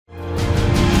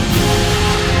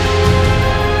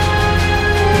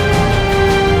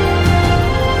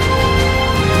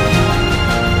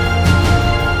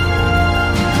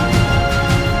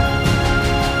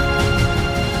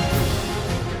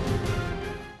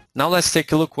Now let's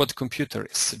take a look what computer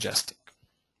is suggesting.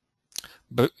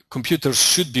 But computers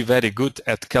should be very good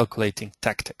at calculating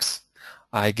tactics.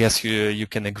 I guess you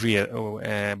can agree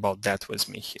about that with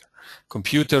me here.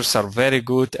 Computers are very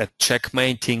good at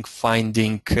checkmating,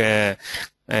 finding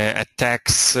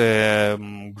attacks,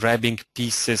 grabbing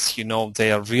pieces. You know,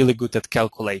 they are really good at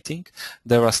calculating.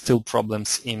 There are still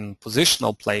problems in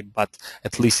positional play, but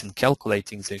at least in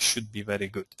calculating they should be very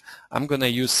good. I'm gonna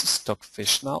use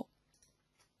Stockfish now.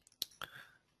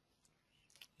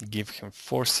 Give him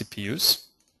 4 CPUs.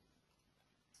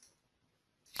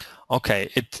 Okay,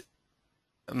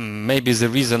 maybe the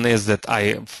reason is that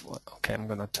I'm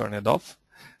gonna turn it off.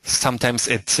 Sometimes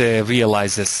it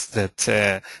realizes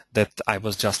that I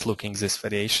was just looking this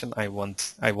variation. I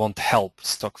won't help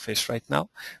Stockfish right now.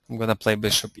 I'm gonna play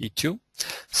bishop e2.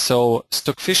 So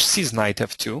Stockfish sees knight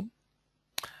f2,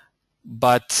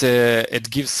 but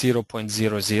it gives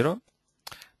 0.00.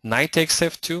 Knight takes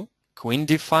f2, queen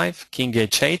d5, king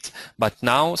h8. But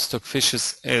now Stockfish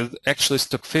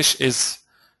is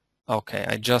okay,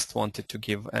 I just wanted to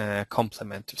give a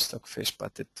compliment to Stockfish,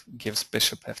 but it gives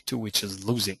bishop f2, which is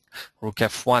losing. Rook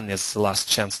f1 is the last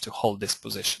chance to hold this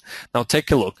position. Now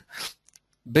take a look.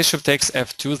 Bishop takes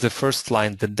f2, the first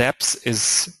line, the depth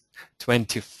is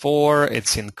 24,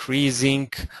 it's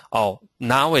increasing. Oh,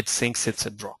 now it thinks it's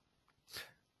a draw.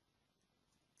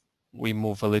 We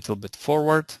move a little bit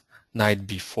forward. Knight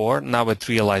b4. Now it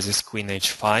realizes queen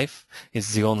h5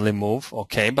 is the only move.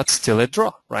 Okay, but still a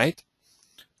draw, right?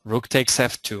 Rook takes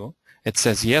f2. It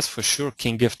says, yes, for sure,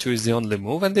 king f2 is the only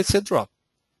move, and it's a draw.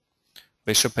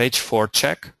 Bishop h4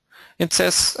 check. It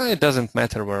says, it doesn't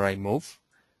matter where I move.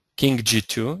 King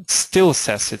g2. It still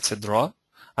says it's a draw.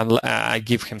 I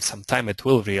give him some time, it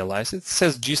will realize. It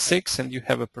says g6, and you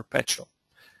have a perpetual.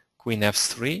 Queen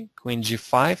f3, queen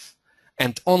g5,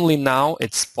 and only now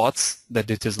it spots that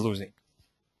it is losing.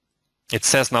 It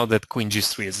says now that queen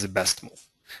g3 is the best move,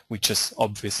 which is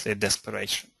obviously a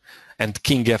desperation. And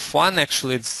king f1,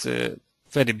 actually, it's a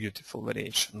very beautiful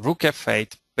variation. Rook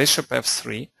f8, bishop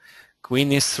f3,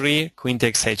 queen e3, queen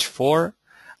takes h4,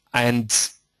 and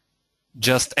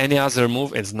just any other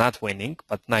move is not winning,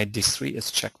 but knight d3 is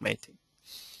checkmating.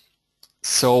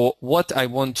 So what I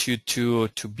want you to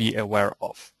be aware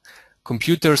of,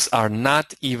 computers are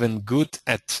not even good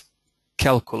at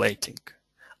calculating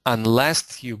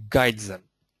unless you guide them.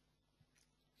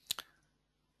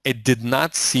 It did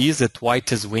not see that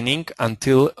white is winning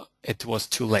until it was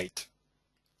too late,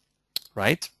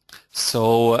 right?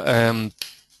 So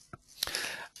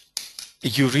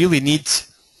you really need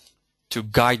to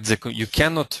guide you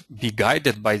cannot be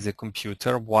guided by the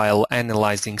computer while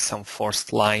analyzing some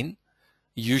forced line.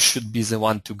 You should be the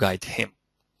one to guide him.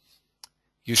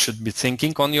 You should be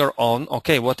thinking on your own,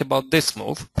 okay, what about this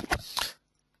move?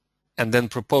 And then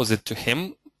propose it to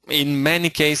him. In many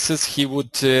cases, he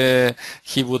would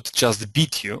just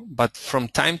beat you, but from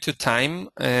time to time,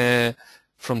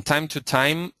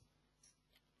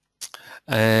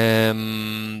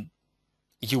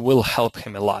 you will help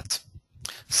him a lot.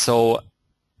 So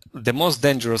the most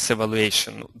dangerous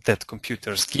evaluation that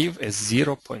computers give is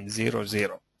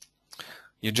 0.00.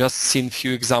 You just seen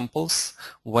few examples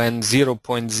when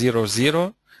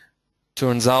 0.00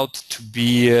 turns out to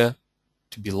be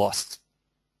lost,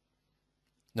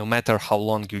 no matter how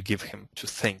long you give him to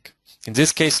think. In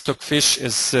this case, Stockfish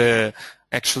is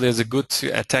actually a good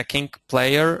attacking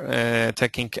player,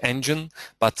 attacking engine,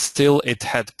 but still it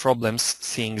had problems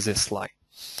seeing this line.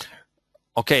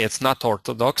 Okay, it's not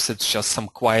orthodox, it's just some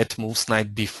quiet moves,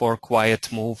 knight b4,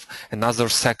 quiet move, another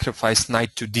sacrifice,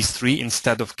 knight to d3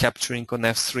 instead of capturing on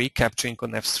f3. Capturing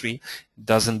on f3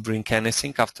 doesn't bring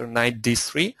anything after knight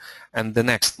d3, and the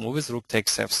next move is rook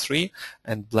takes f3,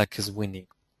 and black is winning.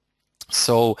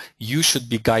 So you should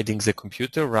be guiding the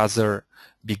computer, rather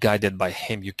be guided by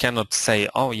him. You cannot say,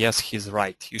 oh yes, he's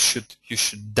right. You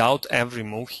should doubt every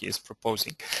move he is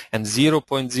proposing. And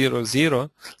 0.00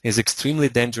 is extremely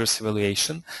dangerous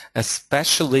evaluation,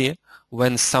 especially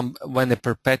when a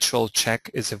perpetual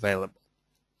check is available.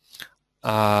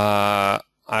 I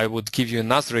would give you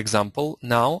another example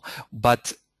now,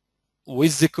 but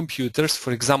with the computers,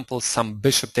 for example, some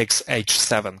bishop takes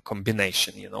h7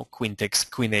 combination, you know, queen takes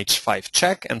queen h5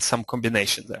 check and some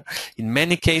combination there. In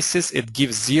many cases, it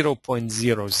gives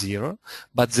 0.00,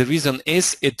 but the reason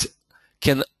is it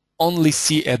can only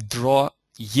see a draw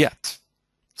yet.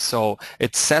 So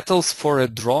it settles for a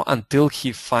draw until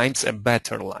he finds a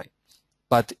better line.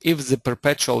 But if the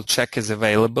perpetual check is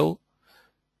available,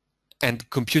 and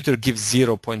computer gives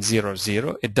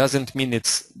 0.00, it doesn't mean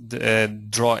it's the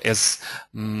draw is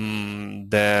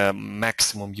the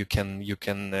maximum you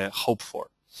can hope for.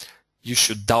 you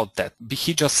should doubt that.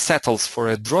 He just settles for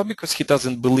a draw because he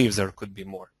doesn't believe there could be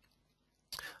more.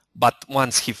 But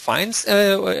once he finds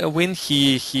a win,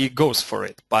 he goes for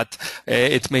it. But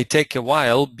it may take a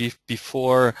while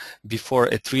before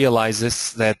it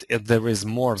realizes that there is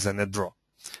more than a draw,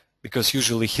 because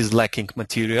usually he's lacking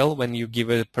material when you give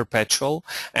a perpetual,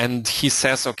 and he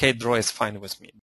says, okay, draw is fine with me.